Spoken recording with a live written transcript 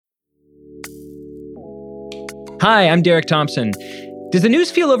Hi, I'm Derek Thompson. Does the news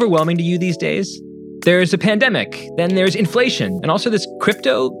feel overwhelming to you these days? There's a pandemic, then there's inflation, and also this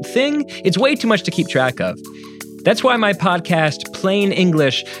crypto thing. It's way too much to keep track of. That's why my podcast, Plain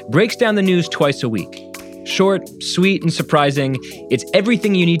English, breaks down the news twice a week. Short, sweet, and surprising, it's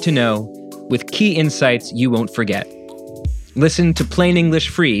everything you need to know with key insights you won't forget. Listen to Plain English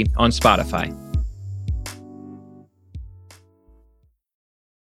free on Spotify.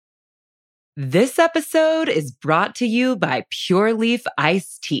 This episode is brought to you by Pure Leaf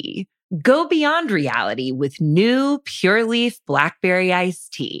Iced Tea. Go beyond reality with new Pure Leaf Blackberry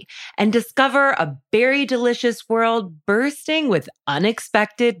Iced Tea and discover a berry delicious world bursting with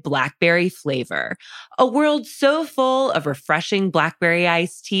unexpected blackberry flavor. A world so full of refreshing blackberry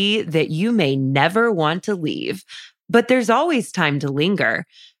iced tea that you may never want to leave. But there's always time to linger.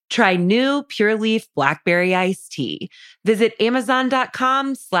 Try new Pure Leaf Blackberry Iced Tea. Visit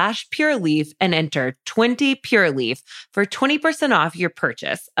Amazon.com/PureLeaf and enter 20 Pure Leaf for 20% off your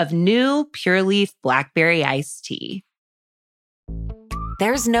purchase of new Pure Leaf Blackberry Iced Tea.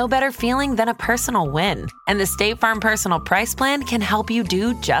 There's no better feeling than a personal win, and the State Farm Personal Price Plan can help you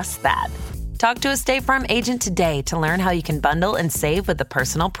do just that. Talk to a State Farm agent today to learn how you can bundle and save with the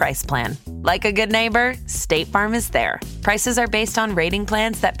Personal Price Plan. Like a good neighbor, State Farm is there. Prices are based on rating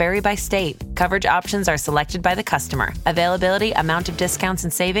plans that vary by state. Coverage options are selected by the customer. Availability, amount of discounts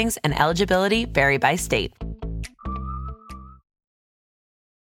and savings, and eligibility vary by state.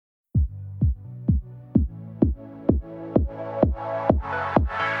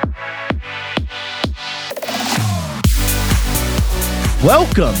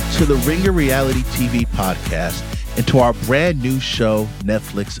 Welcome to the Ringer Reality TV podcast and to our brand new show,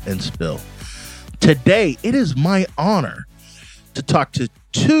 Netflix and Spill. Today, it is my honor to talk to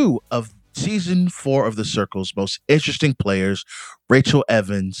two of season 4 of The Circle's most interesting players, Rachel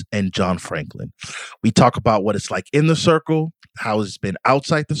Evans and John Franklin. We talk about what it's like in the circle, how it's been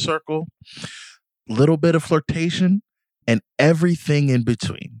outside the circle, a little bit of flirtation, and everything in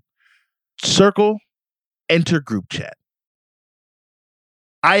between. Circle, enter group chat.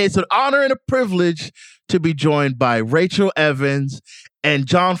 It's an honor and a privilege to be joined by Rachel Evans and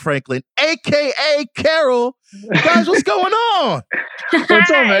John Franklin, a.k.a. Carol. Guys, what's going on? What's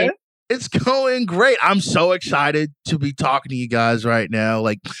up, man? It's going great. I'm so excited to be talking to you guys right now.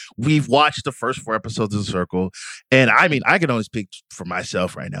 Like, we've watched the first 4 episodes of The Circle, and I mean, I can only speak for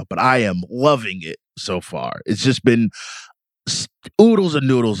myself right now, but I am loving it so far. It's just been oodles and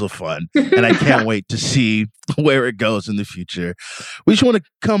noodles of fun, and I can't wait to see where it goes in the future. We just want to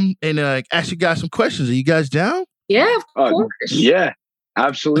come and ask you guys some questions. Are you guys down? Yeah, of course. Yeah,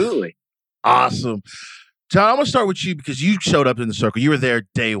 absolutely. Awesome. John, I'm going to start with you because you showed up in The Circle. You were there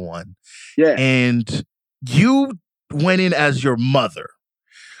day one. Yeah. And you went in as your mother.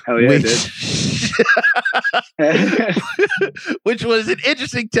 Hell yeah, which was an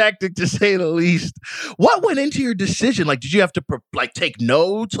interesting tactic, to say the least. What went into your decision? Like, did you have to take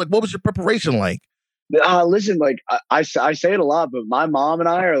notes? Like, what was your preparation like? Listen, like I say it a lot, but my mom and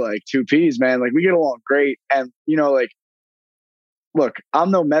I are like two peas, man. Like, we get along great. And, look, I'm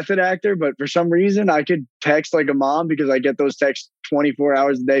no method actor, but for some reason I could text like a mom because I get those texts 24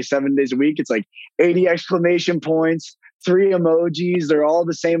 hours a day, 7 days a week. It's like 80 exclamation points, 3 emojis. They're all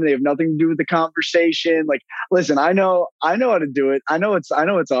the same and they have nothing to do with the conversation. Like, listen, I know how to do it. I know it's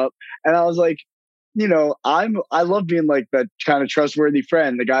up. And I was like, I love being like that kind of trustworthy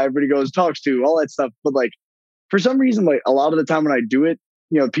friend, the guy everybody goes talks to, all that stuff. But like, for some reason, like a lot of the time when I do it,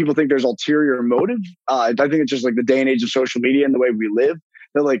 people think there's ulterior motive. I think it's just like the day and age of social media and the way we live,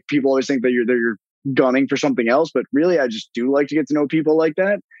 that like people always think that you're gunning for something else. But really, I just do like to get to know people like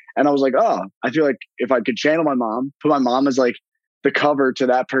that. And I was like, oh, I feel like if I could channel my mom, put my mom as like the cover to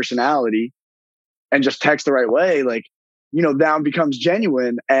that personality and just text the right way, like, now it becomes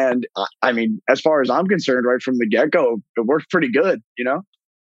genuine. And I mean, as far as I'm concerned, right from the get-go, it worked pretty good,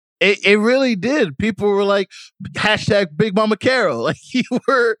 It really did. People were like, hashtag Big Mama Carol. Like, you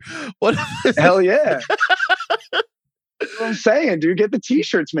were, what? Hell yeah. That's what I'm saying, dude. Get the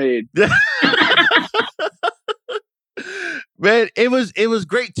t-shirts made. Man, it was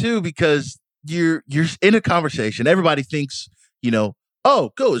great too, because you're in a conversation. Everybody thinks,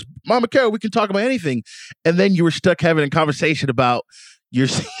 oh, go, it's Mama Carol, we can talk about anything. And then you were stuck having a conversation about your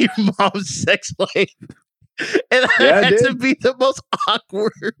mom's sex life. And that had to be the most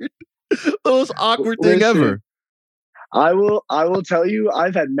awkward thing ever. I will tell you,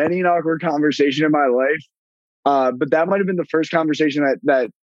 I've had many an awkward conversation in my life. But that might have been the first conversation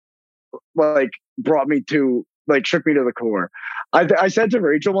that like brought me to, like, shook me to the core. I said to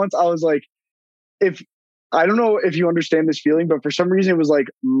Rachel once, I was like, if I don't know if you understand this feeling, but for some reason it was like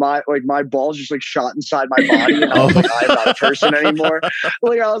my balls just like shot inside my body, and I was like, I'm not a person anymore. I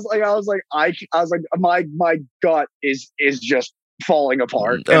was like, my gut is just falling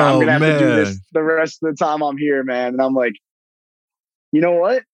apart, and I'm gonna have to do this the rest of the time I'm here, man. And I'm like, you know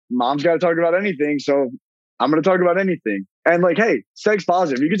what? Mom's got to talk about anything, so I'm going to talk about anything. And like, hey, sex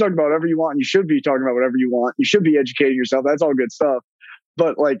positive. You can talk about whatever you want. And you should be talking about whatever you want. You should be educating yourself. That's all good stuff.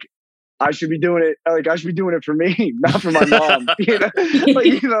 But like, I should be doing it. Like, I should be doing it for me, not for my mom. You know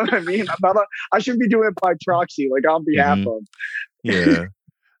what I mean? I should be doing it by proxy, like on behalf of. Yeah,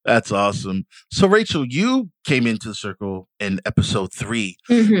 that's awesome. So, Rachel, you came into the circle in episode 3.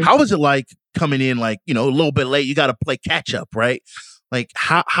 Mm-hmm. How was it like coming in, like, a little bit late? You got to play catch up, right? Like,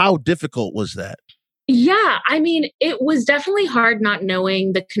 how difficult was that? Yeah, I mean, it was definitely hard not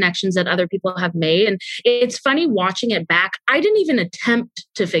knowing the connections that other people have made. And it's funny watching it back. I didn't even attempt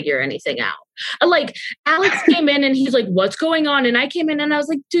to figure anything out. Like, Alex came in and he's like, what's going on? And I came in and I was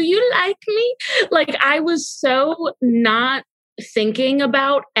like, do you like me? Like, I was so not thinking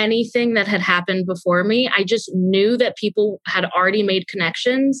about anything that had happened before me. I just knew that people had already made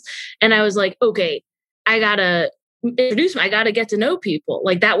connections. And I was like, okay, I got to introduce me. I got to get to know people.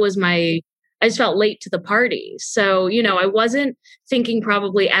 Like, that was I just felt late to the party. So, I wasn't thinking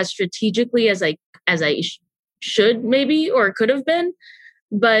probably as strategically as I should maybe, or could have been.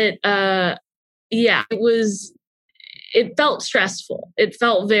 But yeah, it felt stressful. It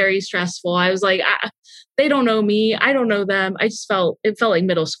felt very stressful. I was like, they don't know me. I don't know them. It felt like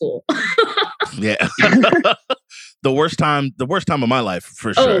middle school. Yeah. The worst time of my life,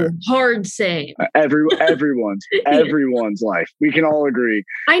 for sure. Oh, hard same. Everyone's life. We can all agree.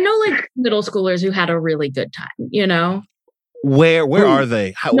 I know like middle schoolers who had a really good time, Where are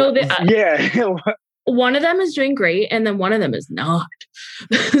they? Yeah. One of them is doing great, and then one of them is not.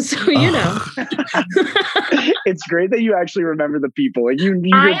 So, It's great that you actually remember the people. Like, you're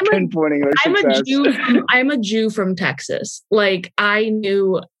pinpointing their success. I'm a Jew from Texas. Like, I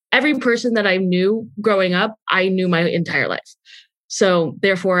knew every person that I knew growing up, I knew my entire life. So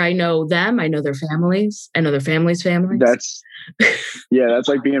therefore I know them. I know their families. I know their families' families. That's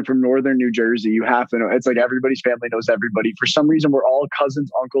like being from northern New Jersey. You have to know. It's like everybody's family knows everybody. For some reason, we're all cousins,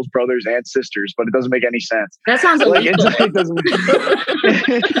 uncles, brothers, and sisters, but it doesn't make any sense. That sounds illegal. It doesn't.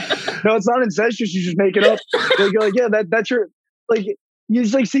 No, it's not incestuous. You just make it up. Like, you're like, yeah, that's your, like, you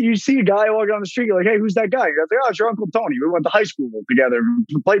just like you see a guy walking on the street. You're like, hey, who's that guy? You're like, oh, it's your Uncle Tony. We went to high school together,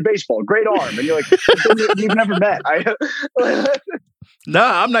 played baseball, great arm. And you're like, you've never met. No,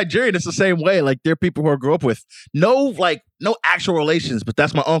 I'm Nigerian. It's the same way. Like, there are people who I grew up with. No actual relations, but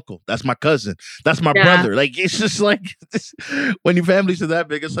that's my uncle. That's my cousin. That's my brother. Like, it's just like, when your families are that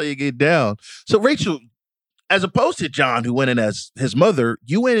big, it's how you get down. So, Rachel, as opposed to John, who went in as his mother,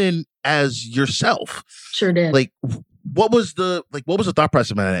 you went in as yourself. Sure did. Like, what was the thought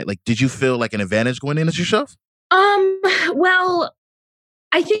process behind that? Like, did you feel like an advantage going in as yourself? Well,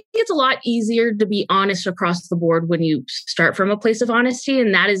 I think it's a lot easier to be honest across the board when you start from a place of honesty.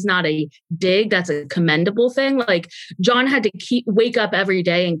 And that is not a dig. That's a commendable thing. Like, John had to wake up every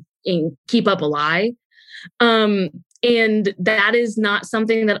day and keep up a lie. And that is not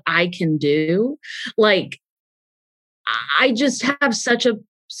something that I can do. Like, I just have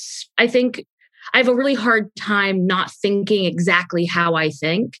I think I have a really hard time not thinking exactly how I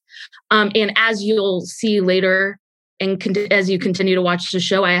think. And as you'll see later, and as you continue to watch the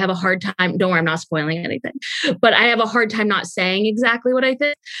show, I have a hard time. Don't worry, I'm not spoiling anything, but I have a hard time not saying exactly what I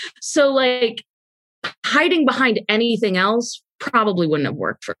think. So, like, hiding behind anything else probably wouldn't have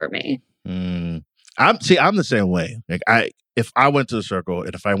worked for me. I'm the same way. Like, if I went to the circle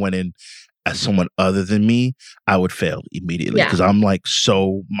and if I went in as someone other than me, I would fail immediately because I'm like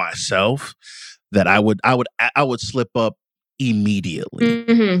so myself that I would slip up immediately.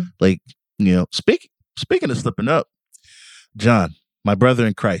 Mm-hmm. Like, speaking of slipping up, John, my brother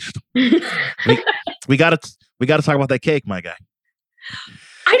in Christ, we gotta talk about that cake, my guy.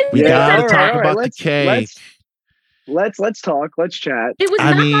 We gotta talk about the cake. Let's talk. Let's chat. It was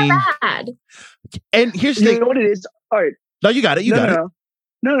not that bad. And here's the thing. You know what it is? All right. No, you got it. You got it.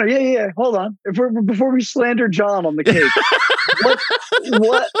 No. Yeah. Hold on. Before we slander John on the cake,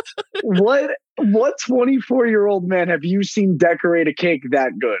 what 24-year-old man have you seen decorate a cake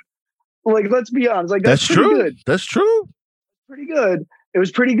that good? Like, let's be honest. Like, that's true. Good. That's true. Pretty good. It was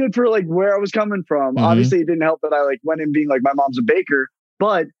pretty good for like where I was coming from. Mm-hmm. Obviously, it didn't help that I like went in being like my mom's a baker,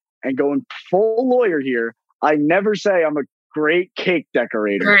 and going full lawyer here, I never say I'm a great cake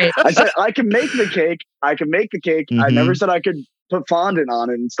decorator. Right. I said I can make the cake. Mm-hmm. I never said I could put fondant on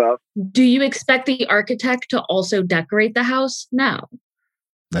it and stuff. Do you expect the architect to also decorate the house? No.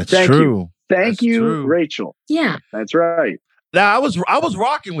 That's true. Thank That's you, true. Rachel. Yeah. That's right. Now I was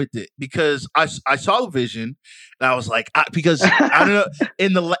rocking with it because I saw the vision and I was like because I don't know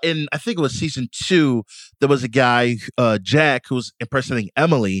in I think it was season 2 there was a guy Jack who was impersonating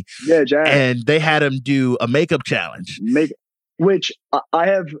Emily Yeah, Jack. and they had him do a makeup challenge. Which I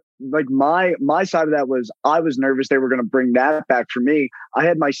have like my side of that was I was nervous they were going to bring that back for me. I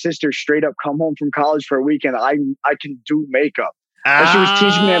had my sister straight up come home from college for a weekend. I can do makeup. And she was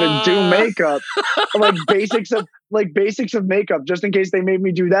teaching me how to do makeup, basics of makeup, just in case they made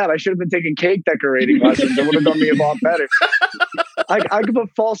me do that. I should have been taking cake decorating lessons. It would have done me a lot better. I could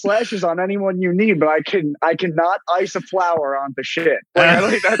put false lashes on anyone you need, but I cannot ice a flower onto shit.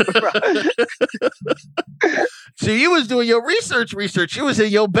 That's the problem. So you was doing your research. You was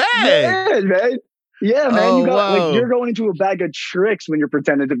in your bag. Yeah, man. Yeah, man. Oh, you're going into a bag of tricks when you're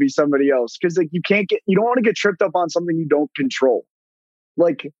pretending to be somebody else. Because you don't want to get tripped up on something you don't control.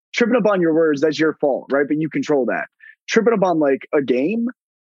 Like tripping up on your words, that's your fault, right? But you control that. Tripping up on like a game,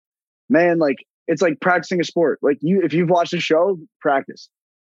 man, like it's like practicing a sport. Like if you've watched a show, practice.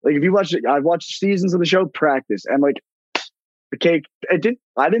 Like if you watch it, I've watched seasons of the show, practice. And like the cake, I didn't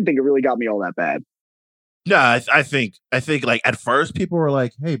think it really got me all that bad. No, I think like at first people were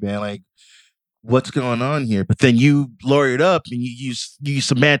like, "Hey man, like what's going on here?" But then you lawyered up and you use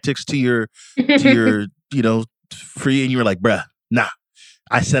semantics to your free, and you were like, "Bruh, nah.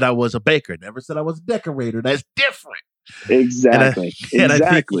 I said I was a baker, never said I was a decorator. That's different." Exactly.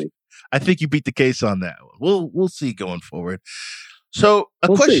 Exactly. I think you beat the case on that one. We'll see going forward. So a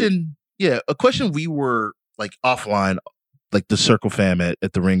question we were like offline, like the Circle fam at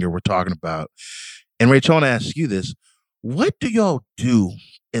the Ringer we're talking about. And Rachel, I want to ask you this. What do y'all do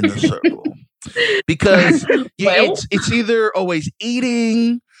in the Circle? Because it's either always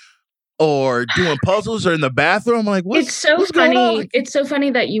eating or doing puzzles or in the bathroom. I'm like, what's funny. It's so funny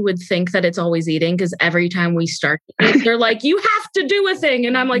that you would think that it's always eating, because every time we start, they're like, you have to do a thing.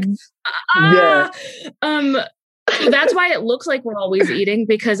 And I'm like, that's why it looks like we're always eating,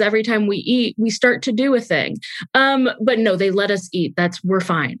 because every time we eat, we start to do a thing. But no, they let us eat. We're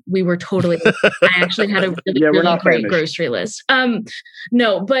fine. We were totally, I actually had a really great grocery list.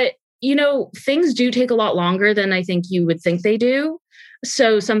 No, but things do take a lot longer than I think you would think they do.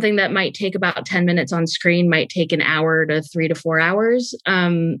 So something that might take about 10 minutes on screen might take an hour to 3 to 4 hours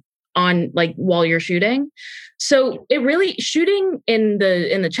on like while you're shooting. So it really, shooting in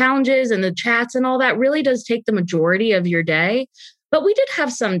the challenges and the chats and all that really does take the majority of your day. But we did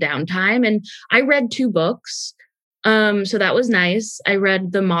have some downtime, and I read 2 books. So that was nice. I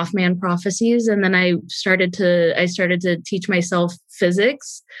read the Mothman Prophecies, and then I started to teach myself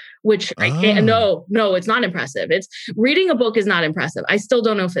physics, which I can't. No, it's not impressive. It's reading a book is not impressive. I still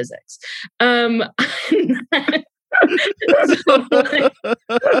don't know physics. It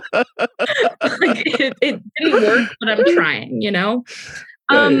didn't work, but I'm trying,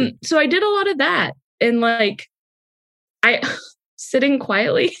 So I did a lot of that, and like sitting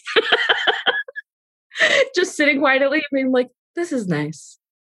quietly. Just sitting quietly, being like, this is nice.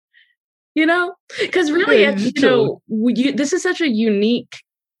 Because really, this is such a unique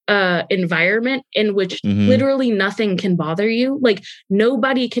environment in which literally nothing can bother you. Like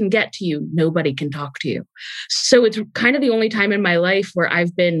nobody can get to you. Nobody can talk to you. So it's kind of the only time in my life where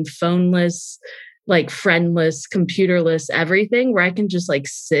I've been phoneless, like friendless, computerless, everything, where I can just like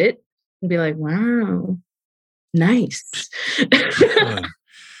sit and be like, wow, nice.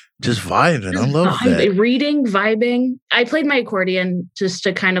 Just vibing. I love that. Reading, vibing. I played my accordion just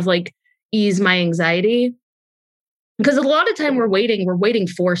to kind of like ease my anxiety. Because a lot of time we're waiting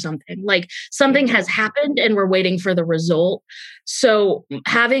for something. Like something has happened and we're waiting for the result. So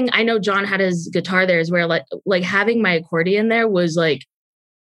I know John had his guitar there, is where like having my accordion there was like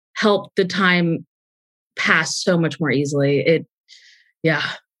helped the time pass so much more easily. Yeah,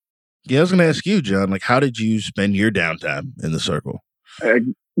 I was going to ask you, John, like how did you spend your downtime in the Circle? I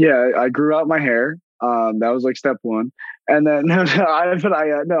grew out my hair. That was like step 1. And then I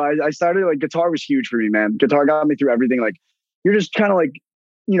started like guitar was huge for me, man. Guitar got me through everything. Like you're just kind of like,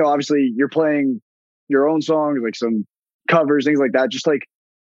 obviously you're playing your own songs, like some covers, things like that, just like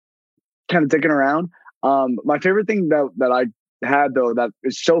kind of dicking around. My favorite thing that I had though, that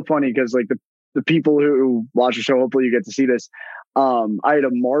is so funny because like the people who watch the show, hopefully you get to see this. I had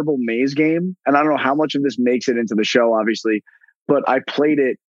a marble maze game, and I don't know how much of this makes it into the show, obviously, but I played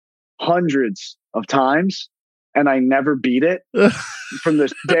it hundreds of times and I never beat it. From the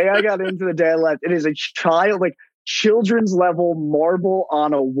day I got into the day I left, it is a children's level marble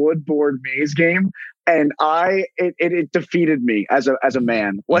on a wood board maze game. And it defeated me as a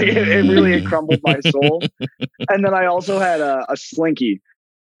man. Like it really crumbled my soul. And then I also had a slinky.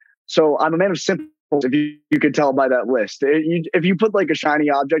 So I'm a man of simple. If you could tell by that list, if you put like a shiny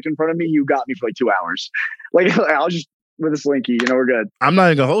object in front of me, you got me for like 2 hours. Like I'll just with a slinky, we're good. I'm not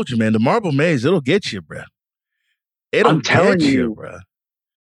even gonna hold you, man. The marble maze, it'll get you, bro. It'll I'm telling get you, bro.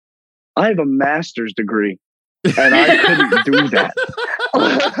 I have a master's degree, and I couldn't do that.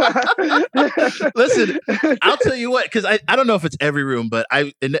 Listen, I'll tell you what, because I don't know if it's every room, but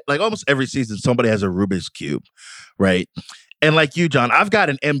like almost every season, somebody has a Rubik's Cube, right? And like you, John, I've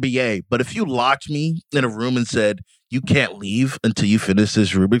got an MBA, but if you locked me in a room and said, you can't leave until you finish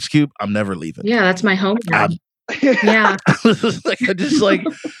this Rubik's Cube, I'm never leaving. Yeah, that's my home job. Yeah. Like, I just like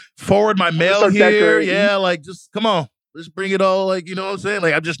forward my mail here. Decorating. Yeah, like just come on. Let's bring it all. Like, you know what I'm saying?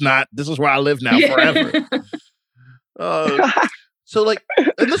 Like, I'm just not, this is where I live now forever. So like,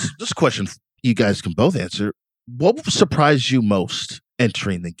 and this question you guys can both answer. What surprised you most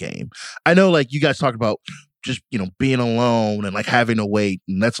entering the game? I know like you guys talked about just, being alone and like having to wait,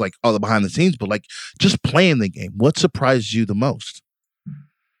 and that's like all the behind the scenes, but like just playing the game. What surprised you the most?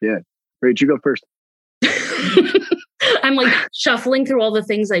 Yeah. Rach, you go first. I'm like shuffling through all the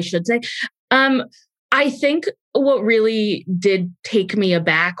things I should say. I think what really did take me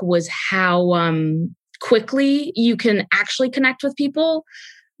aback was how quickly you can actually connect with people.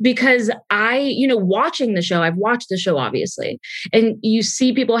 Because watching the show, I've watched the show, obviously, and you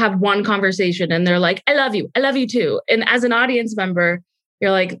see people have one conversation and they're like, I love you too. And as an audience member, you're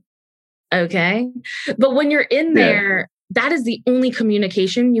like, okay. But when you're in there, that is the only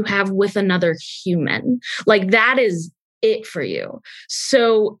communication you have with another human. Like that is it for you.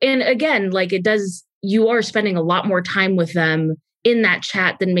 So, and again, like you are spending a lot more time with them in that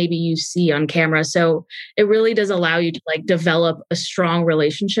chat than maybe you see on camera. So it really does allow you to like develop a strong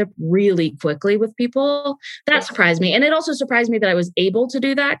relationship really quickly with people. That surprised me. And it also surprised me that I was able to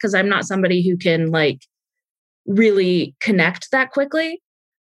do that because I'm not somebody who can like really connect that quickly.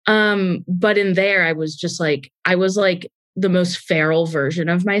 But in there, I was like the most feral version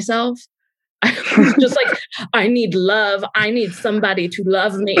of myself. I was just like, I need love. I need somebody to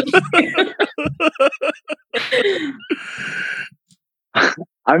love me.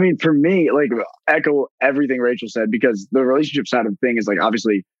 I mean, for me, like echo everything Rachel said, because the relationship side of the thing is like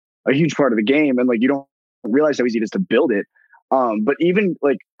obviously a huge part of the game, and like you don't realize how easy it is to build it. But even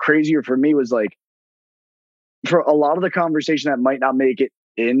like crazier for me was like for a lot of the conversation that might not make it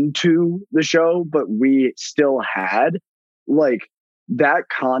into the show, but we still had, like that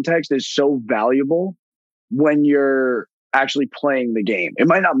context is so valuable when you're actually playing the game. It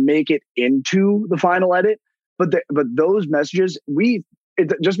might not make it into the final edit, but those messages,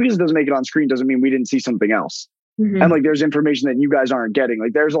 just because it doesn't make it on screen doesn't mean we didn't see something else. Mm-hmm. And like, there's information that you guys aren't getting.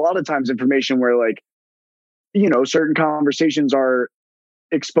 Like, there's a lot of times information where like, certain conversations are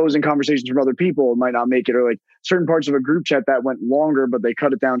exposing conversations from other people. It might not make it, or like certain parts of a group chat that went longer, but they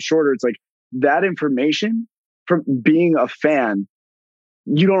cut it down shorter. It's like that information from being a fan,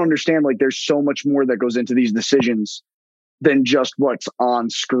 you don't understand. Like, there's so much more that goes into these decisions than just what's on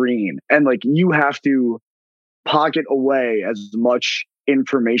screen. And like, you have to pocket away as much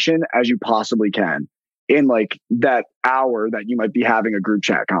information as you possibly can in like that hour that you might be having a group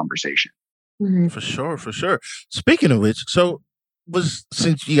chat conversation. Mm-hmm. For sure. Speaking of which,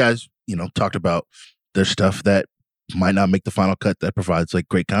 since you guys, talked about there's stuff that might not make the final cut that provides like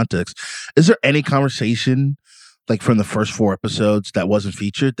great context, is there any conversation like from the first 4 episodes that wasn't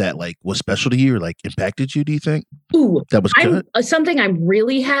featured that like was special to you or like impacted you, do you think? Ooh, that was good? Something I'm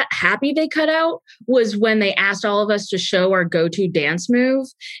really happy they cut out was when they asked all of us to show our go-to dance move.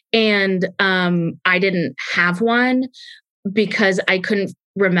 And I didn't have one because I couldn't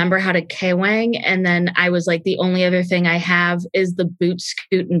remember how to K-Wang. And then I was like, the only other thing I have is the boot,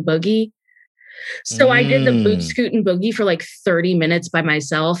 scoot, and boogie. So I did the boot, scoot, and boogie for like 30 minutes by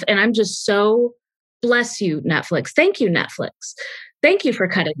myself. And I'm just so... Bless you, Netflix. Thank you, Netflix. Thank you for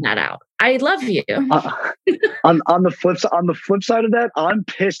cutting that out. I love you. On the flip side of that, I'm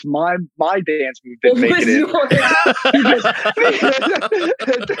pissed. My dance move didn't make it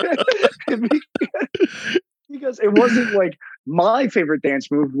in because it wasn't like my favorite dance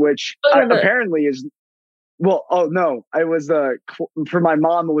move, which apparently is. Well, I was for my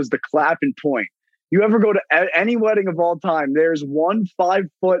mom. It was the clap and point. You ever go to any wedding of all time? There's one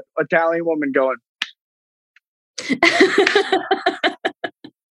 5-foot Italian woman going.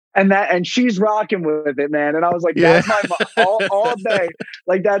 and she's rocking with it, man. And I was like, that's my mom all day.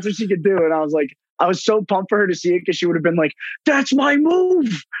 Like, that's what she could do. And I was like, I was so pumped for her to see it because she would have been like, that's my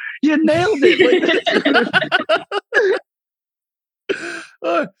move. You nailed it.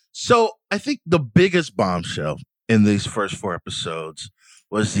 So I think the biggest bombshell in these first 4 episodes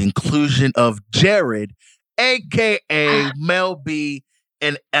was the inclusion of Jared, aka Mel B,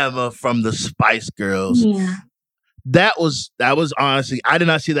 and Emma from the Spice Girls. Yeah. That was honestly, I did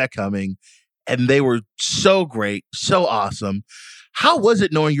not see that coming. And they were so great, so awesome. How was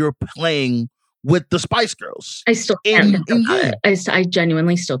it knowing you were playing with the Spice Girls? I still can't think about it. I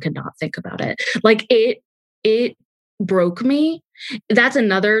genuinely still cannot think about it. Like it broke me. That's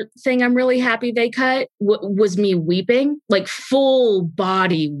another thing I'm really happy they cut was me weeping, like full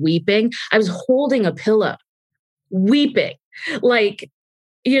body weeping. I was holding a pillow, weeping. Like,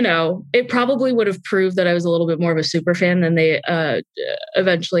 you know, it probably would have proved that I was a little bit more of a super fan than they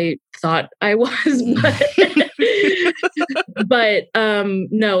eventually thought I was. But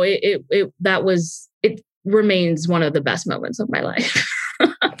no, it remains one of the best moments of my life.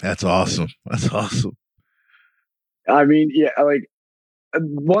 That's awesome. That's awesome. I mean, yeah, like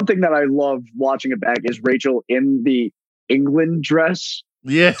one thing that I love watching it back is Rachel in the England dress.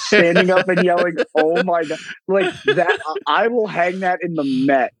 Yeah. Standing up and yelling, "Oh my God." Like that, I will hang that in the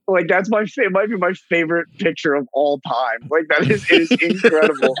Met. Like that's it might be my favorite picture of all time. Like that is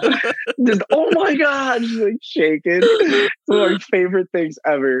incredible. Just, oh my God, she's like shaking. It's one of my favorite things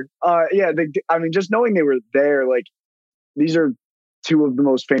ever. Yeah, I mean, just knowing they were there, like these are two of the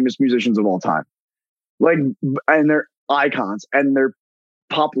most famous musicians of all time. Like, and they're icons and they're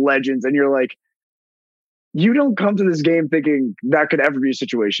pop legends. And you're like, you don't come to this game thinking that could ever be a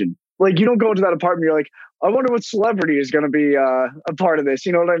situation. Like, you don't go into that apartment, you're like, I wonder what celebrity is going to be a part of this.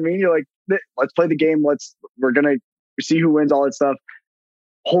 You know what I mean? You're like, let's play the game. We're going to see who wins, all that stuff.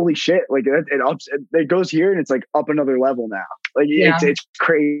 Holy shit. Like, it goes here and it's like up another level now. Like, yeah. It's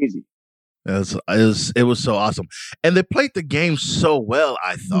crazy. It was so awesome. And they played the game so well,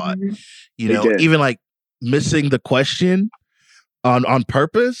 I thought. Mm-hmm. You know, even like missing the question on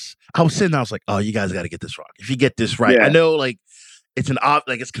purpose. I was sitting there, I was like, oh, you guys got to get this wrong. If you get this right, I know like it's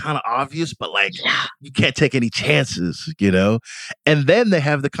it's kind of obvious, but like you can't take any chances, you know? And then they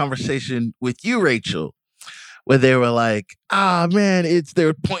have the conversation with you, Rachel, where they were like, man, they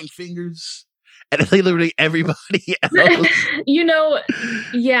were pointing fingers at literally everybody else. You know,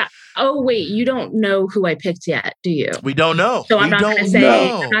 yeah. Oh, wait, you don't know who I picked yet, do you? We don't know. So I'm not going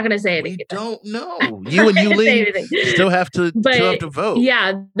to say anything. We don't know. You and Yulin still have to vote.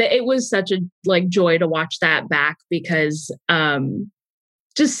 Yeah, it was such a like joy to watch that back because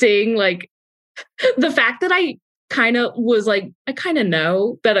just seeing like the fact that I kind of was like, I kind of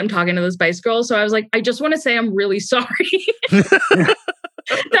know that I'm talking to the Spice Girls. So I was like, I just want to say I'm really sorry.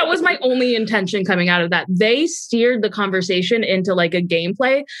 That was my only intention coming out of that. They steered the conversation into like a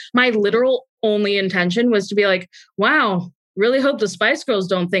gameplay. My literal only intention was to be like, wow, really hope the Spice Girls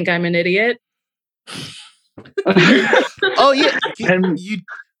don't think I'm an idiot. Oh, yeah.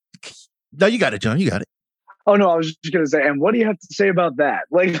 No, you got it, John. You got it. Oh, no, I was just going to say, and what do you have to say about that?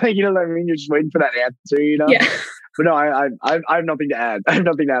 Like, you know what I mean? You're just waiting for that answer, you know? Yeah. But no, I have nothing to add. I have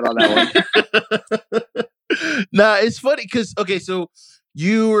nothing to add on that one. Nah, it's funny because, okay, so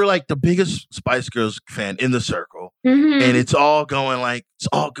you were like the biggest Spice Girls fan in the circle, and it's all going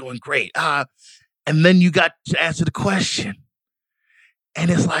great. And then you got to answer the question, and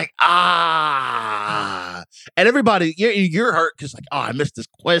it's like, and everybody, you're hurt because like, I missed this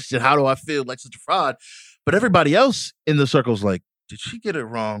question. How do I feel like such a fraud? But everybody else in the circle's like, did she get it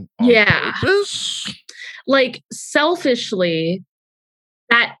wrong on purpose? Like selfishly,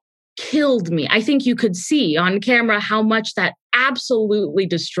 that killed me. I think you could see on camera how much that absolutely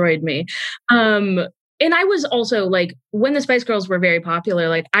destroyed me. And I was also like, when the Spice Girls were very popular,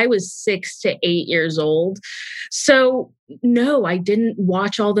 like I was 6 to 8 years old. So no, I didn't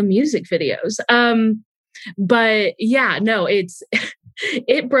watch all the music videos. But yeah, no,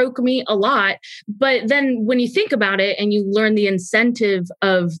 it broke me a lot. But then when you think about it and you learn the incentive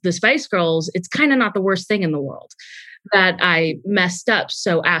of the Spice Girls, it's kind of not the worst thing in the world that I messed up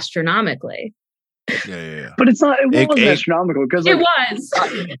so astronomically. Yeah. But it wasn't astronomical because like, it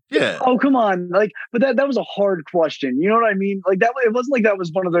was. Yeah. Oh, come on. Like, but that was a hard question. You know what I mean? Like that, it wasn't like that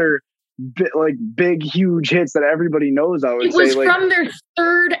was one of their big, huge hits that everybody knows. I would say it was from their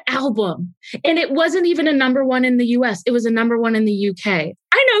third album, and it wasn't even a number one in the US. It was a number one in the UK.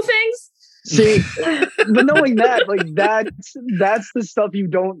 I know things. See, but knowing that, like that's the stuff you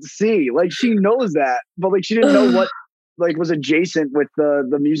don't see. Like she knows that, but like she didn't know what like was adjacent with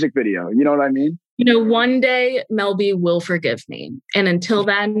the music video. You know what I mean? You know, one day Mel B will forgive me, and until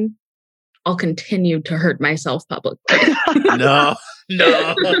then, I'll continue to hurt myself publicly. No.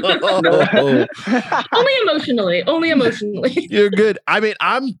 Only emotionally. You're good. I mean,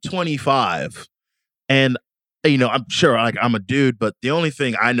 I'm 25 and you know, I'm sure like I'm a dude, but the only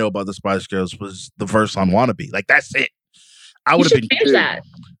thing I know about the Spice Girls was the verse on Wannabe. Like that's it. I would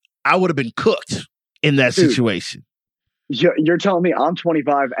have been cooked in that situation. You're telling me I'm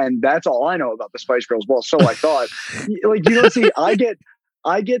 25 and that's all I know about the Spice Girls. Well, so I thought. Like, you don't see, I get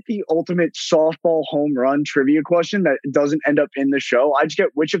the ultimate softball home run trivia question that doesn't end up in the show. I just get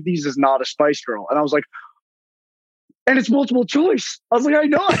which of these is not a Spice Girl. And I was like, and it's multiple choice. I was like, I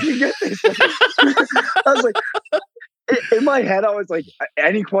know I can get this. I was like, in my head, I was like,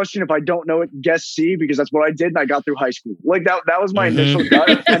 any question, if I don't know it, guess C, because that's what I did and I got through high school. Like that was my initial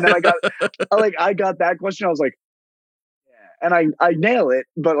gut. And then I got that question. I was like, yeah. And I nail it,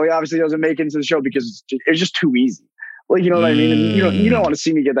 but like obviously it doesn't make it into the show because it's just too easy. Like, you know what I mean? And you don't want to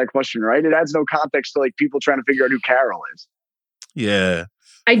see me get that question right. It adds no context to like people trying to figure out who Carol is. Yeah.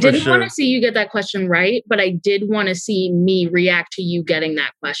 I didn't want to see you get that question right, but I did want to see me react to you getting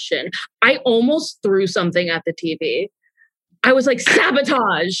that question. I almost threw something at the TV. I was like,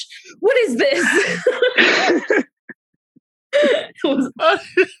 sabotage. What is this?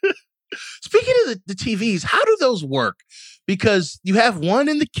 Speaking of the TVs, how do those work? Because you have one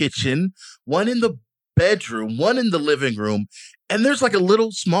in the kitchen, one in the bedroom, one in the living room, and there's like a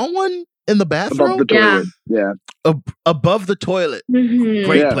little small one in the bathroom. Above the toilet. Yeah. Above the toilet. Mm-hmm.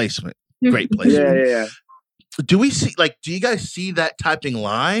 Great placement. Great placement. Yeah. Do you guys see that typing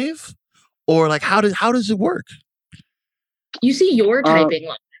live? Or like how does it work? You see your typing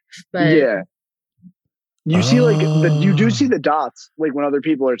live, but yeah. You see like you do see the dots like when other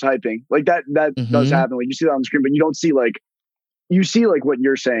people are typing. Like that does happen. Like you see that on the screen, but you don't see like what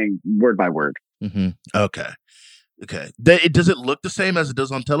you're saying word by word. Mm-hmm. Okay. Does it look the same as it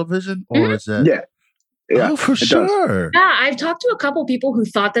does on television, or is that? Yeah. Oh, for sure. Yeah, I've talked to a couple people who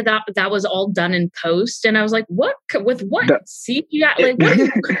thought that was all done in post, and I was like, "What? With what? See, you got like."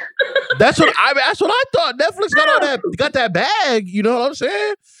 That's what I thought. Netflix got that bag. You know what I'm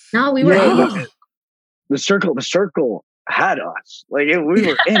saying? No, we were. Yeah, the circle had us. Like we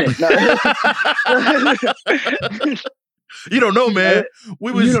were in it. You don't know, man.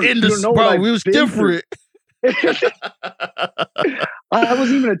 We was in this, bro. We was different. I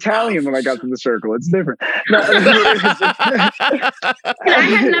wasn't even Italian when I got to the circle. It's different. I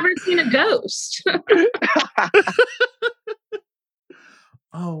had never seen a ghost.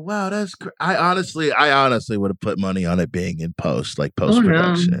 Oh wow, that's great. I honestly would have put money on it being in post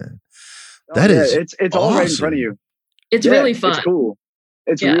production. It's awesome. All right in front of you. It's really fun. It's cool.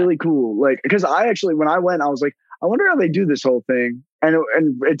 It's really cool. Like because I actually when I went, I was like, I wonder how they do this whole thing, and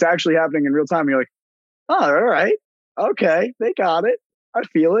it's actually happening in real time. And you're like, oh, all right, okay, they got it. I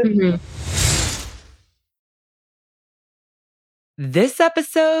feel it. Mm-hmm. This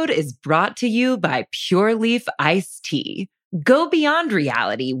episode is brought to you by Pure Leaf Iced Tea. Go beyond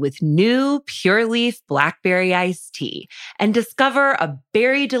reality with new Pure Leaf Blackberry Iced Tea and discover a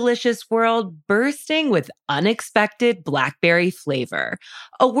berry delicious world bursting with unexpected blackberry flavor.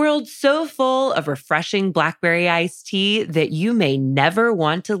 A world so full of refreshing blackberry iced tea that you may never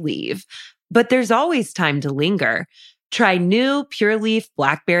want to leave. But there's always time to linger. Try new Pure Leaf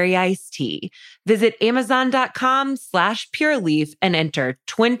Blackberry Iced Tea. Visit Amazon.com/PureLeaf and enter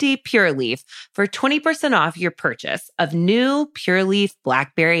 20 Pure Leaf for 20% off your purchase of new Pure Leaf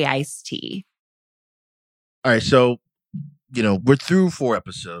Blackberry Iced Tea. All right, so, we're through 4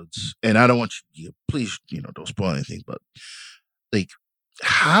 episodes, and I don't want you, please, don't spoil anything, but,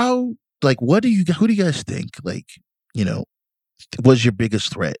 who do you guys think, was your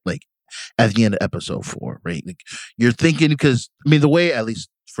biggest threat, at the end of episode 4, right? Like you're thinking, because the way, at least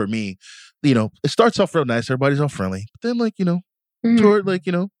for me, it starts off real nice. Everybody's all friendly. But then toward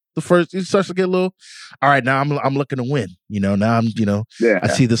the first, it starts to get a little, all right, now I'm looking to win, now I'm, I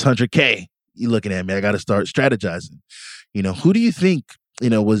see this 100K you looking at me. I got to start strategizing. Who do you think,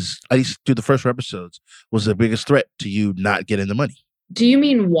 was, at least through the first 4 episodes, was the biggest threat to you not getting the money? Do you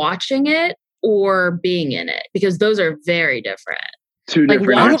mean watching it or being in it? Because those are very different. 2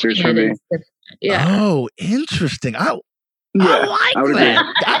 different answers for me. Yeah. Oh, interesting. I like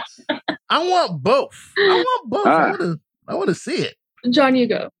that. I want both. I want to see it. John, you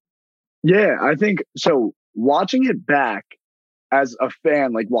go. Yeah, I think so. Watching it back as a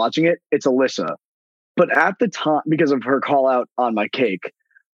fan, watching it, it's Alyssa. But at the time, because of her call out on my cake,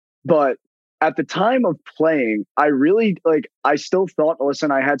 but at the time of playing, I really I still thought Alyssa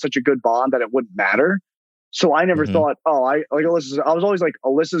and I had such a good bond that it wouldn't matter. So I never thought, Alyssa's, I was always like,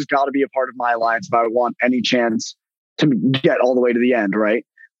 Alyssa's got to be a part of my alliance if I want any chance to get all the way to the end, right?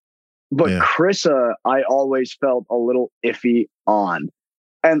 But Krista, I always felt a little iffy on.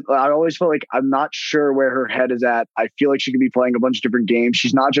 And I always felt like I'm not sure where her head is at. I feel like she could be playing a bunch of different games.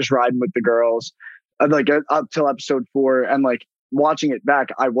 She's not just riding with the girls. Up till episode 4. And watching it back,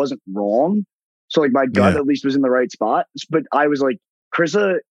 I wasn't wrong. So my gut at least was in the right spot. But I was like,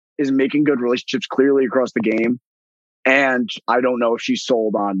 Krista is making good relationships clearly across the game. And I don't know if she's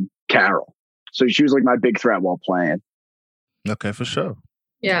sold on Carol. So she was like my big threat while playing. Okay, for sure.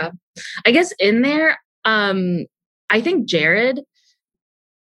 Yeah. I guess in there, I think Jared,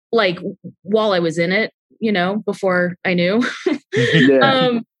 like while I was in it, before I knew,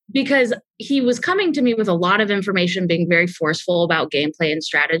 Yeah. because he was coming to me with a lot of information, being very forceful about gameplay and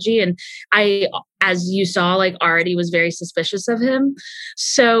strategy. And I, as you saw, like already was very suspicious of him.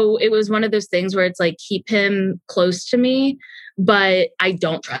 So it was one of those things where it's like, keep him close to me, but I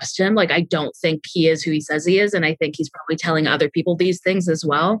don't trust him. Like, I don't think he is who he says he is. And I think he's probably telling other people these things as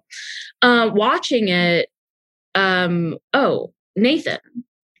well. Watching it, Nathan,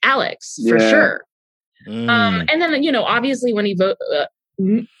 Alex, for sure. And then, obviously when he did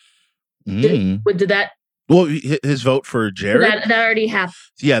that? Well, his vote for Jared? That already happened.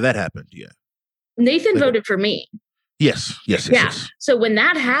 Yeah, that happened. Yeah. Nathan voted for me. Yes. So when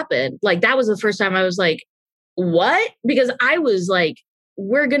that happened, like that was the first time I was like, what? Because I was like,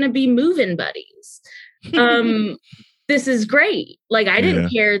 we're going to be moving buddies. This is great. Like, I didn't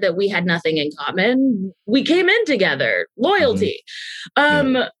care that we had nothing in common. We came in together, loyalty.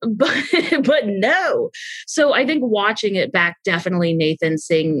 But no. So I think watching it back, definitely Nathan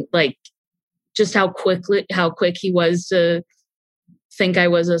seeing like just how quick he was to think I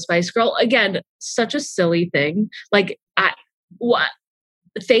was a Spice Girl. Again, such a silly thing. Like,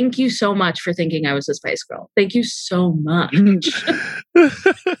 thank you so much for thinking I was a Spice Girl. Thank you so much.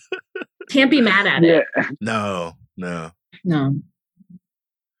 Can't be mad at it. No.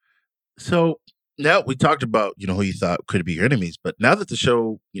 So now we talked about, who you thought could be your enemies, but now that the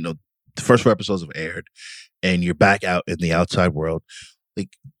show, the first 4 episodes have aired and you're back out in the outside world, like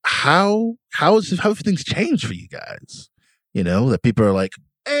how have things changed for you guys? That people are like,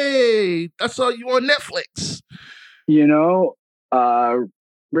 hey, I saw you on Netflix.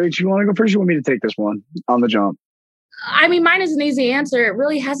 Rach, you want to go first? You want me to take this one on the jump? I mean, mine is an easy answer. It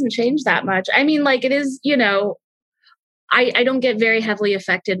really hasn't changed that much. I mean, like it is, I don't get very heavily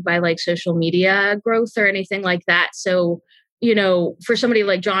affected by like social media growth or anything like that. So, for somebody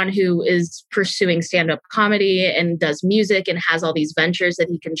like John, who is pursuing stand-up comedy and does music and has all these ventures that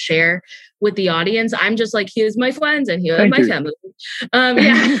he can share with the audience, I'm just like, here's my friends and here's my family.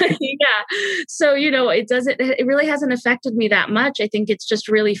 So, it really hasn't affected me that much. I think it's just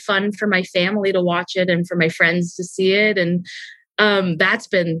really fun for my family to watch it and for my friends to see it. And that's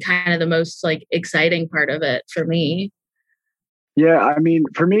been kind of the most like exciting part of it for me. Yeah, I mean,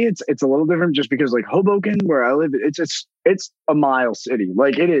 for me, it's a little different just because like Hoboken, where I live, it's a mile city.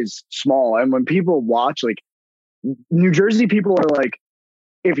 Like it is small. And when people watch, like New Jersey people are like,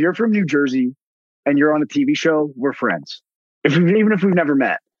 if you're from New Jersey and you're on a TV show, we're friends. Even if we've never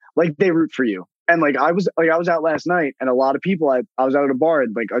met, like they root for you. And like I was out last night and a lot of people, I was out at a bar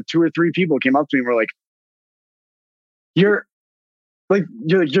and like 2 or 3 people came up to me and were like, you're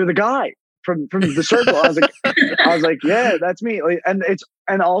the guy from the circle. I was like, yeah, that's me. Like,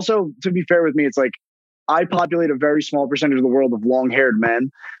 and also to be fair with me, it's like I populate a very small percentage of the world of long-haired men.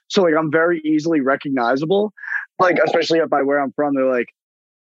 So like I'm very easily recognizable. Like especially up by where I'm from, they're like,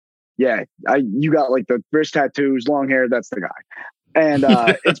 yeah, you got like the wrist tattoos, long hair, that's the guy. And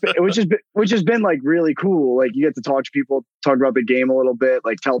which has been like really cool. Like you get to talk to people, talk about the game a little bit,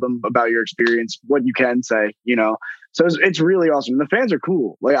 like tell them about your experience, what you can say, So it's really awesome. And the fans are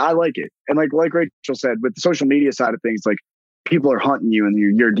cool. Like I like it. And like Rachel said, with the social media side of things, like people are hunting you in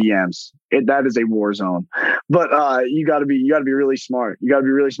your DMs. That is a war zone. But you gotta be really smart. You gotta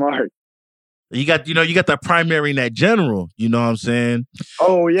be really smart. You got that primary and that general. You know what I'm saying?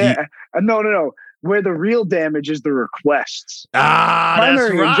 Oh yeah. No. Where the real damage is the requests.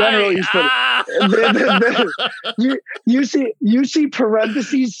 Primary that's right. And general, you see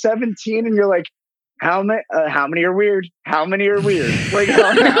parentheses 17, and you're like, how many are weird? How many are weird? Like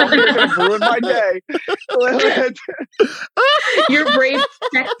how many have ruined my day? Your brain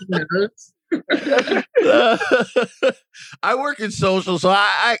knows. I work in social, so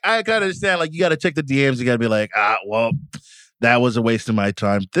I kind of understand. Like, you got to check the DMs. You got to be like, well, that was a waste of my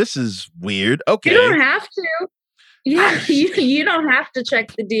time. This is weird. Okay, you don't have to. Yeah, you don't have to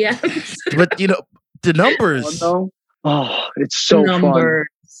check the DMs. But the numbers. Oh, it's so numbers.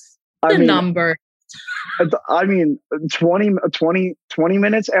 Fun. Number. I mean, 20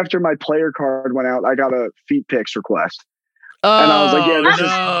 minutes after my player card went out, I got a feet pics request. And I was like, yeah, this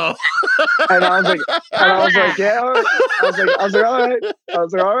is. And I was like, yeah. All right. I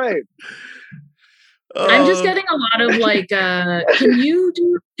was like, all right. I'm just getting a lot of like,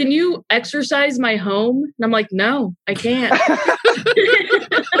 can you exercise my home? And I'm like, no, I can't.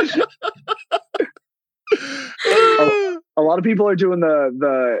 A lot of people are doing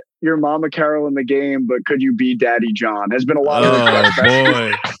the your Mama Carol in the game, but could you be Daddy John? Has been a lot of request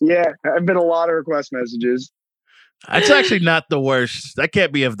boy. Yeah, have been a lot of request messages. That's actually not the worst. That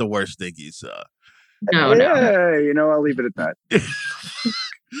can't be of the worst thiggies. No. I'll leave it at that.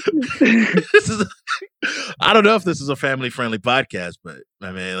 I don't know if this is a family-friendly podcast, but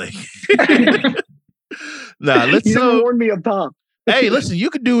I mean, like, let's. You warned me up top. Hey, listen, you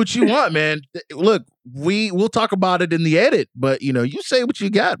can do what you want, man. Look, we'll talk about it in the edit, but you say what you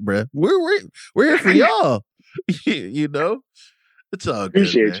got, bruh. We're here for y'all. It's all good.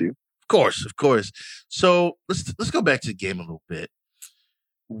 Appreciate man. you. Of course. So let's go back to the game a little bit.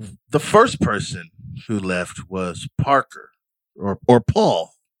 The first person who left was Parker or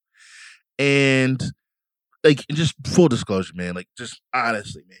Paul. And like, just full disclosure, man, like, just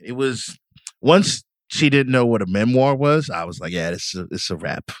honestly, man, it was once she didn't know what a memoir was, I was like, yeah, it's a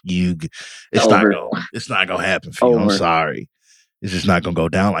wrap. It's not gonna happen for you. I'm sorry. It's just not gonna go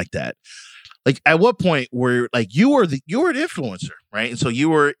down like that. Like, at what point were like you were an influencer, right? And so you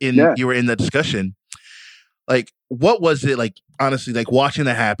were in the discussion. Like, what was it like, honestly, like watching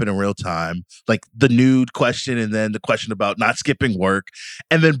that happen in real time, like the nude question and then the question about not skipping work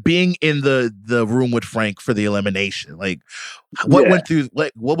and then being in the room with Frank for the elimination? Like, what went through,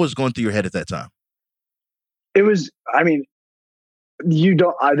 like, what was going through your head at that time? It was, I mean,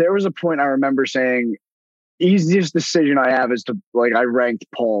 there was a point I remember saying, easiest decision I have is to, like, I ranked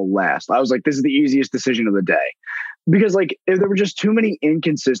Paul last. I was like, this is the easiest decision of the day. Because, like, if there were just too many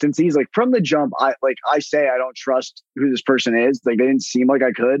inconsistencies, like, from the jump, I say I don't trust who this person is. Like, they didn't seem like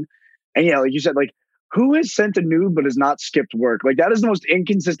I could. And yeah, like you said, like, who has sent a nude but has not skipped work? Like, that is the most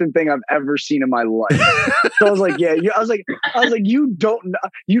inconsistent thing I've ever seen in my life. So I was like, I was like, you don't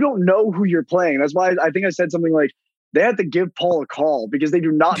know who you're playing. That's why I think I said something like, they had to give Paul a call because they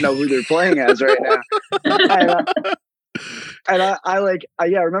do not know who they're playing as right now. And I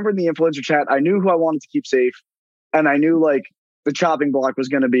remember in the influencer chat, I knew who I wanted to keep safe. And I knew, like, the chopping block was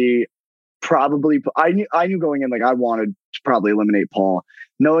going to be probably, I knew going in, like, I wanted to probably eliminate Paul.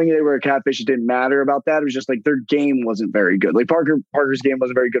 Knowing they were a catfish, it didn't matter about that. It was just like their game wasn't very good. Like, Parker's game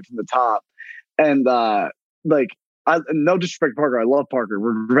wasn't very good from the top. And no disrespect to Parker, I love Parker.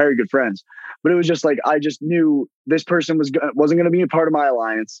 We're very good friends. But it was just like, I just knew this person wasn't going to be a part of my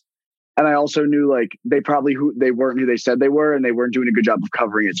alliance. And I also knew, like, they weren't who they said they were, and they weren't doing a good job of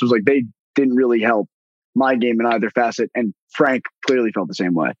covering it. So it was like, they didn't really help my game in either facet, and Frank clearly felt the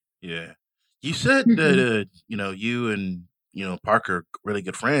same way. Yeah. You said that, you and, Parker, really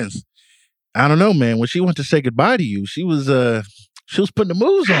good friends. I don't know, man. When she went to say goodbye to you, she was putting the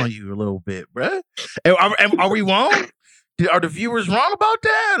moves on you a little bit, bruh. Are we wrong? Are the viewers wrong about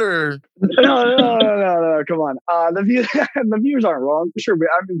that, or? No. Come on. The viewers aren't wrong. Sure. But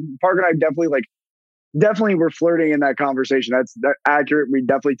I mean, Parker and I definitely were flirting in that conversation. That's accurate. We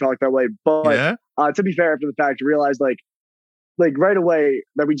definitely talked that way. But to be fair, after the fact, I realized like right away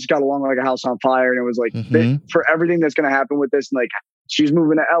that we just got along like a house on fire. And it was like, for everything that's going to happen with this, and like, she's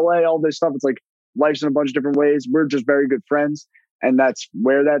moving to LA, all this stuff. It's like life's in a bunch of different ways. We're just very good friends, and that's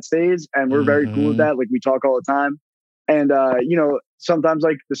where that stays. And we're very cool with that. Like, we talk all the time. And, sometimes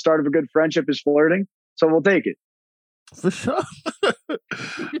like the start of a good friendship is flirting. So we'll take it. For sure.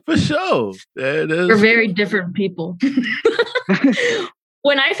 For sure. We're very different people.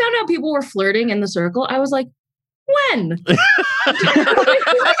 When I found out people were flirting in the circle, I was like, when?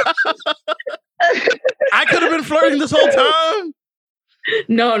 I could have been flirting this whole time.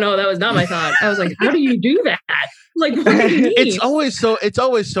 No, that was not my thought. I was like, how do you do that? Like, what do you mean? It's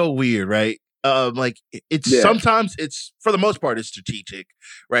always so weird, right? Sometimes it's, for the most part, it's strategic,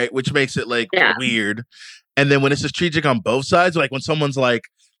 right? Which makes it like weird. And then when it's strategic on both sides, like when someone's like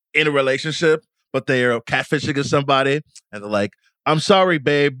in a relationship, but they are catfishing somebody and they're like, I'm sorry,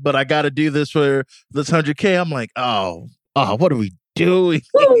 babe, but I got to do this for this 100K. I'm like, oh, what are we doing?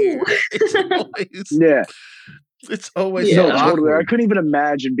 It's always so awkward. Totally. I couldn't even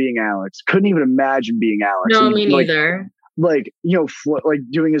imagine being Alex. No, me neither. Like,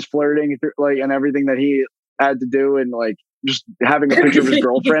 doing his flirting, like, and everything that he had to do, and like just having a picture of his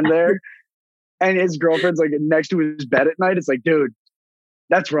girlfriend there, and his girlfriend's like next to his bed at night. It's like, dude,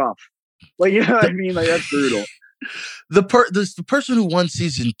 that's rough. Like, you know what I mean? Like, that's brutal. The person who won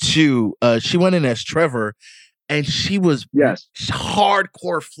season 2, she went in as Trevor, and she was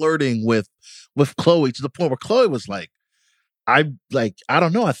hardcore flirting with Chloe, to the point where Chloe was like, I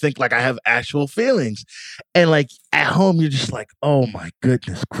don't know. I think like I have actual feelings. And like at home, you're just like, oh my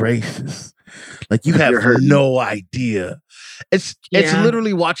goodness gracious. Like, you have no idea. It's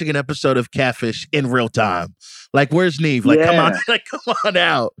literally watching an episode of Catfish in real time. Like, where's Neve? Like, come on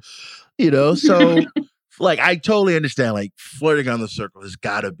out. So like I totally understand. Like flirting on the circle has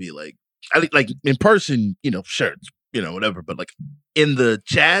got to be like, I think like in person, sure, it's, whatever. But like in the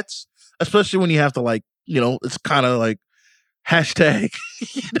chats, especially when you have to like, it's kind of like hashtag,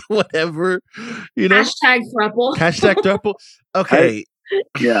 whatever, Hashtag throuple. Hashtag throuple. Okay.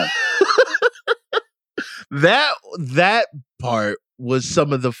 Yeah. That part was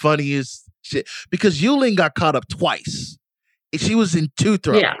some of the funniest shit because Yulin got caught up twice. She was in 2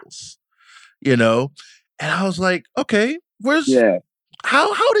 throuples, and I was like, okay,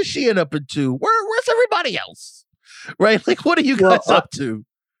 how does she end up in 2? Where's everybody else? Right? Like, what are you guys up to?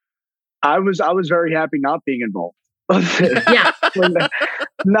 I was very happy not being involved. Yeah.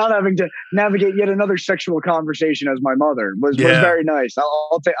 Not having to navigate yet another sexual conversation as my mother was very nice.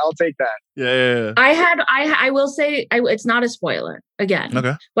 I'll take that. Yeah. I will say it's not a spoiler again.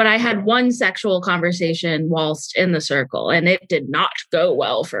 Okay. But I had one sexual conversation whilst in the circle, and it did not go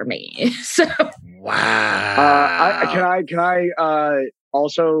well for me. So wow. Can I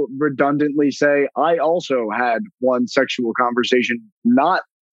also redundantly say I also had one sexual conversation, not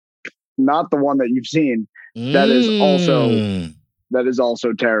the one that you've seen. That is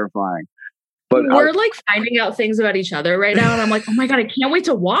also terrifying. But we're like finding out things about each other right now, and I'm like, oh my god, I can't wait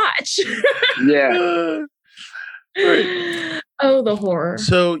to watch. Yeah. Right. Oh, the horror.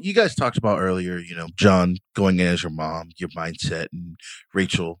 So you guys talked about earlier, John going in as your mom, your mindset, and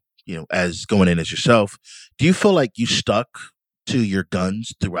Rachel, as going in as yourself. Do you feel like you stuck to your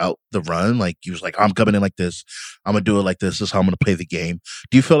guns throughout the run? Like you was like, I'm coming in like this, I'm gonna do it like this is how I'm gonna play the game.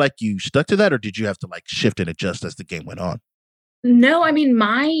 Do you feel like you stuck to that, or did you have to like shift and adjust as the game went on? No, I mean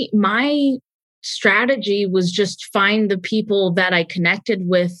my strategy was just find the people that I connected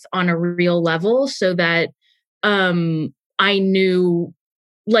with on a real level, so that I knew,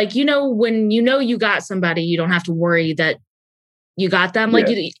 like, when you got somebody, you don't have to worry that you got them. Like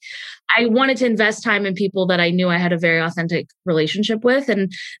I wanted to invest time in people that I knew I had a very authentic relationship with,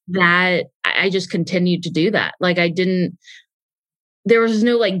 and that I just continued to do that. Like there was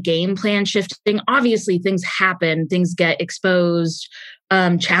no like game plan shifting. Obviously things happen, things get exposed,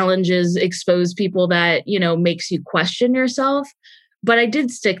 challenges expose people that, makes you question yourself. But I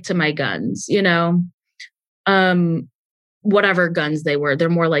did stick to my guns, whatever guns they were. They're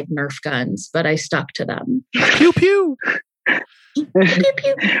more like Nerf guns, but I stuck to them. Pew, pew.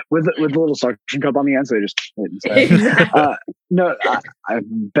 with a little suction cup on the end, so they just Exactly. no, I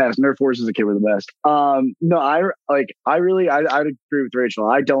best Nerf wars as a kid were the best. No, I'd agree with Rachel.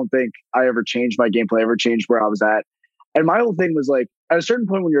 I don't think I ever changed my gameplay, ever changed where I was at. And my whole thing was like, at a certain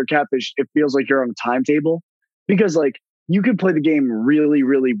point when you're a catfish, it feels like you're on a timetable, because like you could play the game really,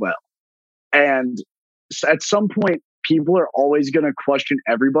 really well, and at some point people are always going to question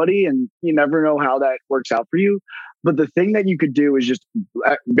everybody, and you never know how that works out for you. But the thing that you could do is just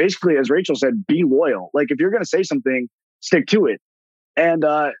basically, as Rachel said, be loyal. Like if you're going to say something, stick to it. And,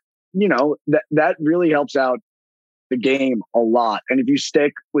 that really helps out the game a lot. And if you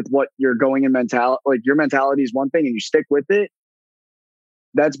stick with what you're going in like your mentality is one thing and you stick with it,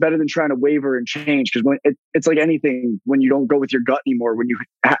 that's better than trying to waver and change. Because when it's like anything, when you don't go with your gut anymore,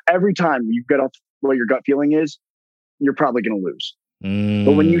 every time you get off what your gut feeling is, you're probably going to lose.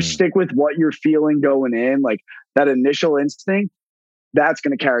 But when you stick with what you're feeling going in, like that initial instinct, that's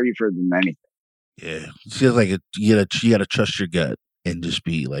going to carry you further than anything. Yeah, it feels like you gotta trust your gut and just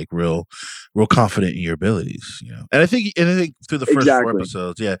be like real confident in your abilities, And I think through the first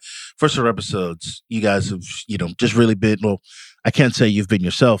 4 episodes, you guys have just really been. Well, I can't say you've been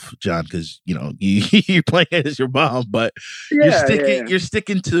yourself, John, because you're playing as your mom, but you're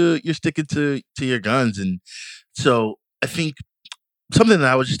sticking to your guns, and so I think. Something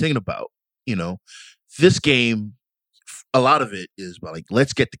that I was just thinking about, this game, a lot of it is about like,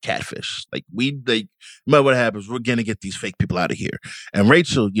 let's get the catfish. Like remember what happens? We're going to get these fake people out of here. And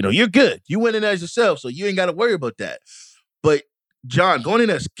Rachel, you're good. You went in as yourself, so you ain't got to worry about that. But John, going in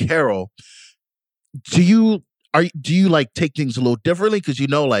as Carol, do you like take things a little differently? Because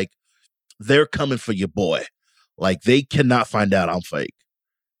like they're coming for your boy. Like they cannot find out I'm fake.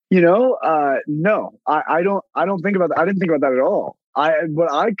 No, I don't think about that. I didn't think about that at all. What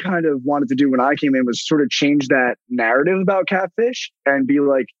I kind of wanted to do when I came in was sort of change that narrative about catfish and be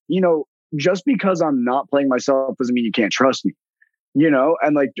like, just because I'm not playing myself doesn't mean you can't trust me,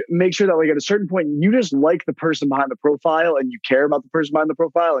 and like make sure that like at a certain point you just like the person behind the profile and you care about the person behind the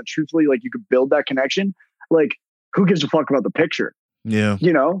profile, and truthfully, like you could build that connection. Like who gives a fuck about the picture? Yeah.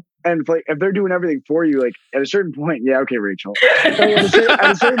 And if they're doing everything for you, like at a certain point, yeah, okay, Rachel. At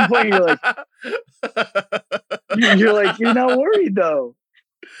a certain point, you're like, you're not worried though.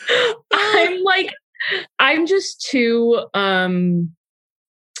 I'm just too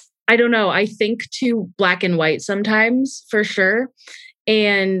I don't know. I think too black and white sometimes, for sure.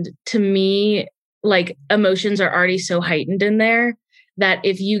 And to me, like emotions are already so heightened in there that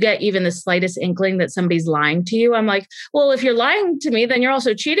if you get even the slightest inkling that somebody's lying to you, I'm like, well, if you're lying to me, then you're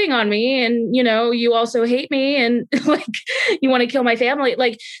also cheating on me. And, you know, you also hate me and like you want to kill my family.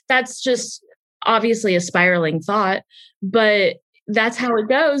 Like that's just obviously a spiraling thought, but that's how it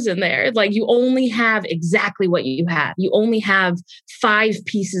goes in there. Like you only have exactly what you have. You only have 5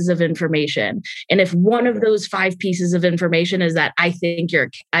 pieces of information. And if one of those 5 pieces of information is that I think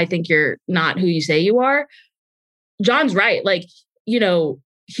you're not who you say you are, John's right. Like, you know,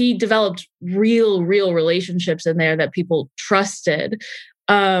 he developed real relationships in there that people trusted.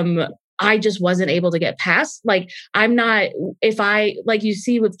 I just wasn't able to get past. Like, I'm not, if I, like you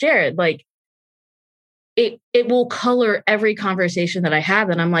see with Jared, like, it will color every conversation that I have.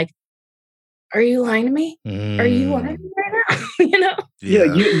 And I'm like, are you lying to me? Are you lying to me right now? You know? Yeah,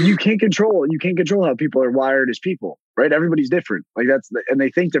 you can't control how people are wired as people, right? Everybody's different. Like and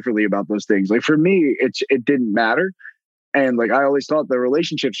they think differently about those things. Like for me, it didn't matter. And like I always thought the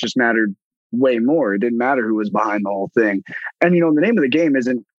relationships just mattered way more. It didn't matter who was behind the whole thing. And you know, the name of the game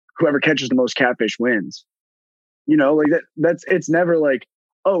isn't whoever catches the most catfish wins. You know, like it's never like,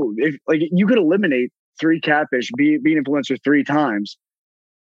 oh, if like you could eliminate 3 catfish, be an influencer 3 times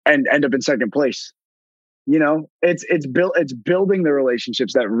and end up in second place. You know, it's building the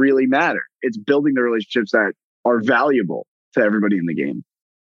relationships that really matter. It's building the relationships that are valuable to everybody in the game.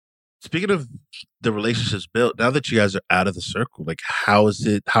 Speaking of the relationships built, now that you guys are out of the circle, like how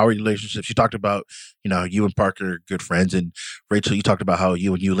are your relationships? You talked about, you know, you and Parker are good friends, and Rachel, you talked about how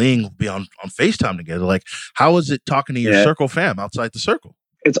you and Yuling will be on FaceTime together. Like, how is it talking to your circle fam outside the circle?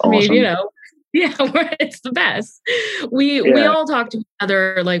 It's awesome. I mean, you know, yeah, it's the best. We all talk to each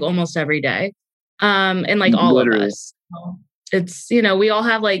other like almost every day. And like all Literally. Of us. It's, you know, we all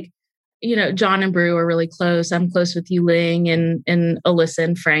have like, you know, John and Brew are really close. I'm close with Yuling and Alyssa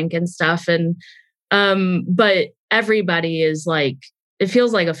and Frank and stuff. And but everybody is like, it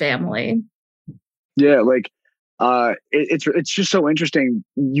feels like a family. Yeah, like it's just so interesting.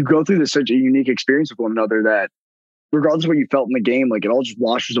 You go through such a unique experience with one another that regardless of what you felt in the game, like it all just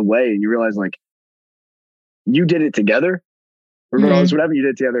washes away and you realize like you did it together. Regardless, whatever you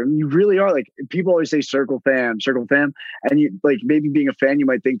did together, you really are like, people always say circle fam. And you like, maybe being a fan, you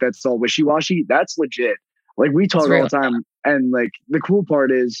might think that's all wishy-washy. That's legit. Like we talk all the time. And like, the cool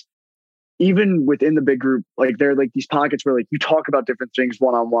part is even within the big group, like there are like these pockets where like you talk about different things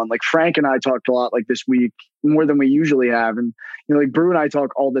one-on-one. Like Frank and I talked a lot like this week, more than we usually have. And, you know, like Brew and I talk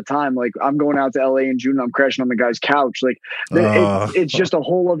all the time. Like I'm going out to LA in June, and I'm crashing on the guy's couch. Like it's just a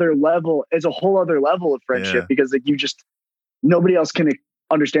whole other level. It's a whole other level of friendship because like nobody else can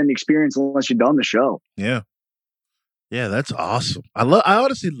understand the experience unless you've done the show. Yeah. Yeah, that's awesome. I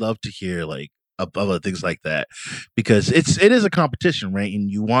honestly love to hear like about things like that because it is a competition, right?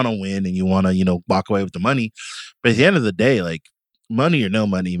 And you want to win and you want to, you know, walk away with the money. But at the end of the day, like money or no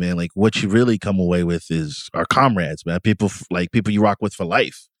money, man, like what you really come away with is our comrades, man. People you rock with for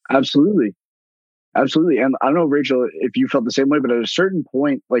life. Absolutely. Absolutely. And I don't know, Rachel, if you felt the same way, but at a certain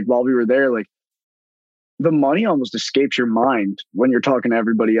point, like while we were there, like the money almost escapes your mind when you're talking to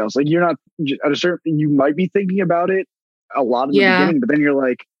everybody else. Like you're not at a certain, you might be thinking about it a lot in the beginning, but then you're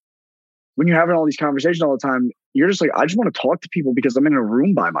like, when you're having all these conversations all the time, you're just like, I just want to talk to people because I'm in a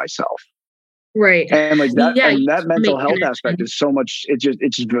room by myself. Right. And like that, and that mental health aspect is so much, it's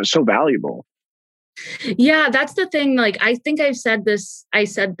just so valuable. Yeah, that's the thing. Like, I think I said this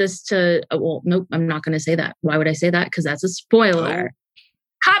to, well, nope, I'm not going to say that. Why would I say that? Because that's a spoiler.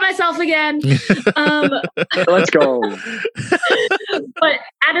 Caught myself again. Let's go. But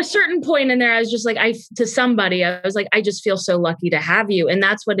at a certain point in there, I was just like, to somebody, I was like, I just feel so lucky to have you. And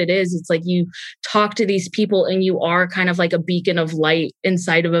that's what it is. It's like you talk to these people and you are kind of like a beacon of light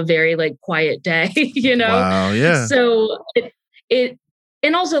inside of a very like quiet day, you know? Wow, yeah. So it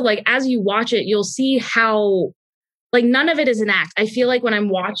and also like, as you watch it, you'll see how like none of it is an act. I feel like when I'm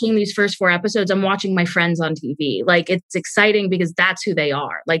watching these first 4 episodes, I'm watching my friends on TV. Like it's exciting because that's who they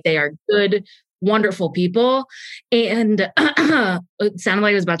are. Like they are good, wonderful people. And it sounded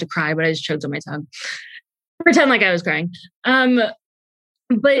like I was about to cry, but I just choked on my tongue. Pretend like I was crying.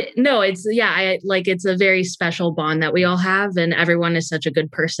 But no, it's it's a very special bond that we all have. And everyone is such a good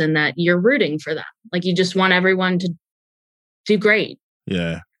person that you're rooting for them. Like you just want everyone to do great.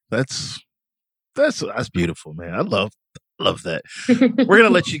 Yeah, that's beautiful, man. I love that. We're gonna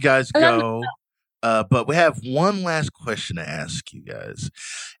let you guys go, but we have one last question to ask you guys.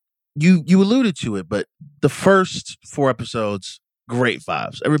 You alluded to it, but the first 4 episodes, great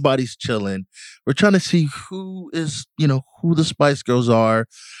vibes. Everybody's chilling. We're trying to see who the Spice Girls are.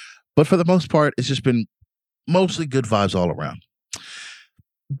 But for the most part, it's just been mostly good vibes all around.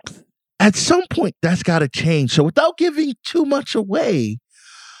 At some point, that's got to change. So without giving too much away,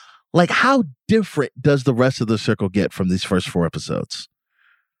 like how different does the rest of the circle get from these first 4 episodes?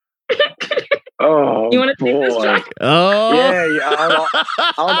 Oh, You want to take this, John? Oh,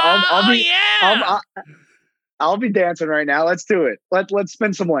 yeah. I'll be dancing right now. Let's do it. Let's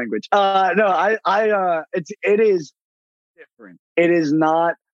spin some language. It is different. It is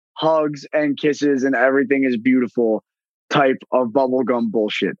not hugs and kisses and everything is beautiful type of bubblegum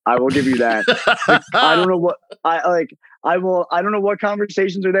bullshit. I will give you that. I don't know what I don't know what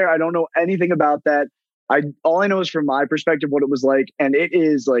conversations are there. I don't know anything about that. All I know is from my perspective what it was like, and it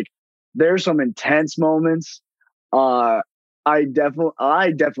is like there's some intense moments. I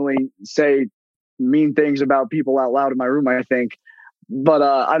definitely say mean things about people out loud in my room, I think. But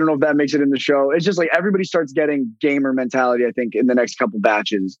I don't know if that makes it in the show. It's just like everybody starts getting gamer mentality, I think, in the next couple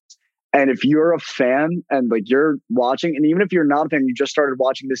batches. And if you're a fan and like you're watching, and even if you're not a fan, you just started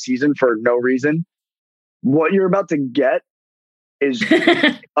watching this season for no reason, what you're about to get is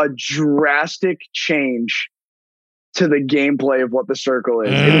a drastic change to the gameplay of what the circle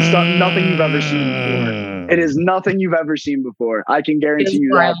is. It is nothing you've ever seen before. It is nothing you've ever seen before. I can guarantee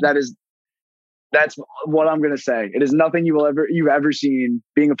you that. That's what I'm going to say. It is nothing you've ever seen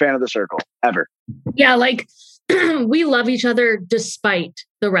being a fan of the circle ever. Yeah, like we love each other despite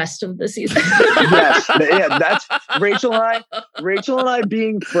the rest of the season. Yes, yeah, that's Rachel and I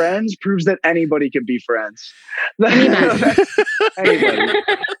being friends proves that anybody can be friends. Anybody.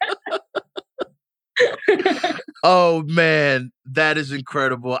 Oh man, that is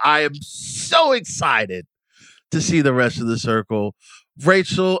incredible. I am so excited to see the rest of the circle.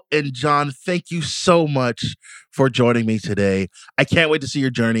 Rachel and John, thank you so much for joining me today. I can't wait to see your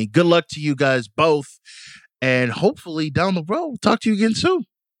journey. Good luck to you guys both. And hopefully down the road, we'll talk to you again soon.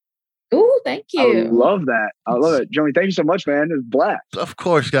 Ooh, thank you. I love that. I love it. Joey, thank you so much, man. It was a blast. Of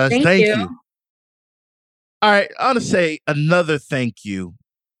course, guys. Thank you. All right. I want to say another thank you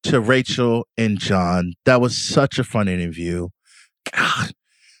to Rachel and John. That was such a fun interview. God,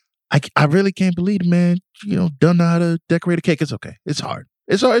 I really can't believe it, man. You know, don't know how to decorate a cake. It's okay. It's hard.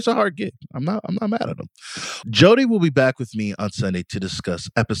 It's a hard gig. I'm not mad at them. Jody will be back with me on Sunday to discuss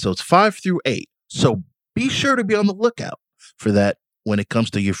episodes 5 through 8. So be sure to be on the lookout for that when it comes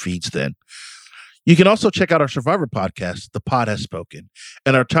to your feeds then. You can also check out our Survivor podcast, The Pod Has Spoken,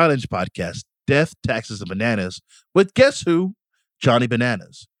 and our challenge podcast, Death, Taxes, and Bananas, with guess who? Johnny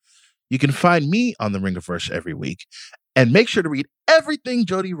Bananas. You can find me on the Ringerverse every week. And make sure to read everything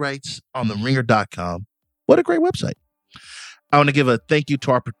Jody writes on theringer.com. What a great website. I want to give a thank you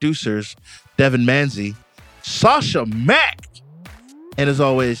to our producers, Devin Manzi, Sasha Mack, and as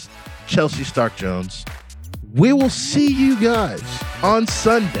always, Chelsea Stark-Jones. We will see you guys on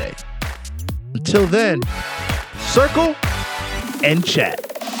Sunday. Until then, circle and chat.